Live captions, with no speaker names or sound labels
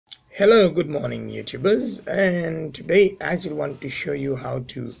Hello, good morning YouTubers, and today I actually want to show you how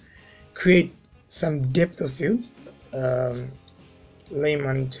to create some depth of field,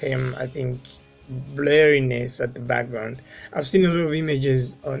 layman term, I think blurriness at the background. I've seen a lot of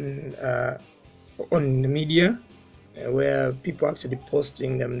images on the media where people actually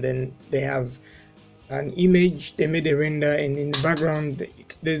posting them, then they have an image, they made a render, and in the background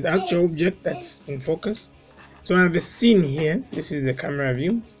there's the actual object that's in focus. So I have a scene here. This is the camera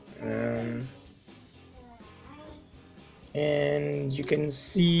view. And you can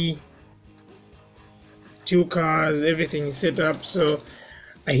see two cars, everything is set up. So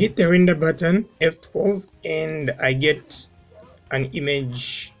I hit the render button F12 and I get an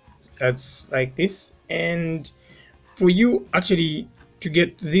image that's like this. And for you actually to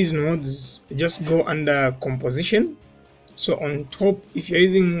get these nodes, just go under composition. So on top, if you're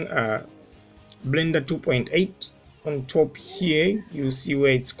using Blender 2.8, on top here you see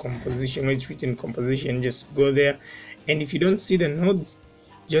where it's composition, where it's written composition. Just go there, and if you don't see the nodes,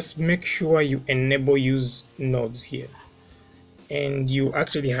 just make sure you enable use nodes here, and you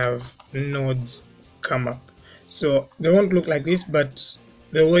actually have nodes come up. So they won't look like this, but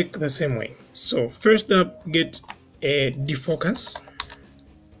they work the same way. So first up, get a defocus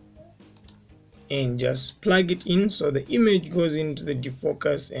and just plug it in so the image goes into the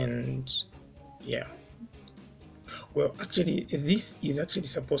defocus. And yeah, well, actually this is actually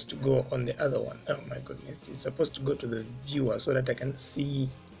supposed to go on the other one. Oh my goodness, it's supposed to go to the viewer so that I can see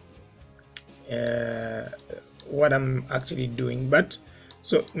what I'm actually doing. But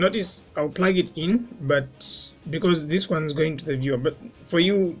so notice I'll plug it in, but because this one's going to the viewer, but for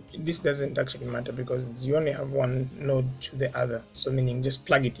you this doesn't actually matter because you only have one node to the other, so meaning just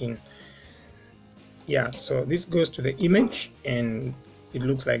plug it in. Yeah, so this goes to the image and it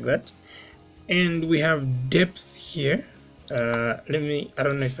looks like that. And we have depth here. I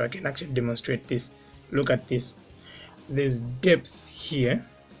don't know if I can actually demonstrate this. Look at this, there's depth here.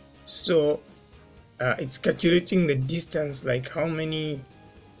 So it's calculating the distance, like how many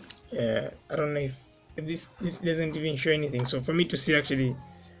I don't know if this doesn't even show anything. So for me to see, actually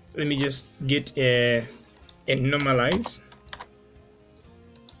let me just get a normalize.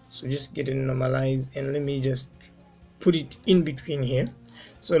 So just get a normalize and let me just put it in between here.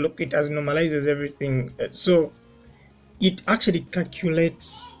 So look, it has normalizes everything. So it actually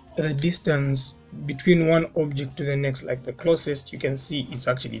calculates the distance between one object to the next. Like the closest, you can see it's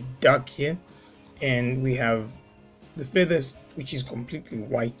actually dark here, and we have the furthest, which is completely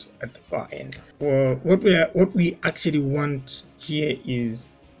white at the far end. Well, what we actually want here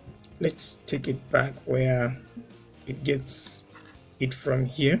is, let's take it back where it gets it from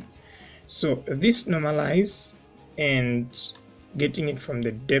here. So this normalize and getting it from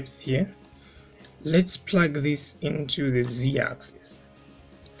the depth here, let's plug this into the z-axis,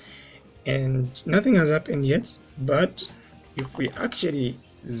 and nothing has happened yet. But if we actually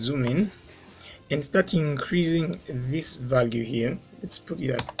zoom in and start increasing this value here, let's put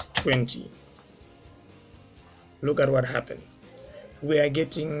it at 20, look at what happens. We are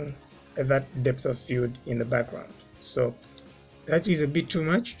getting that depth of field in the background. So that is a bit too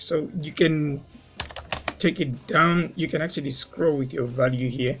much, so you can take it down. You can actually scroll with your value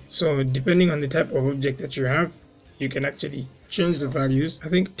here. So depending on the type of object that you have, you can actually change the values. I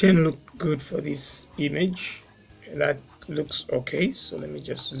think 10 looked good for this image. That looks okay. So let me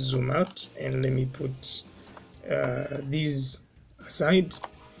just zoom out and let me put these aside.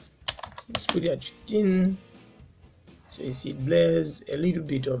 Let's put it at 15. So you see it blurs a little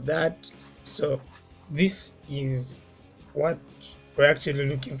bit of that. So this is what we're actually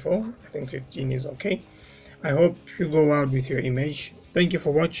looking for. I think 15 is okay. I hope you go out with your image. Thank you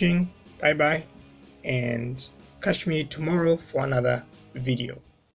for watching. Bye bye, and catch me tomorrow for another video.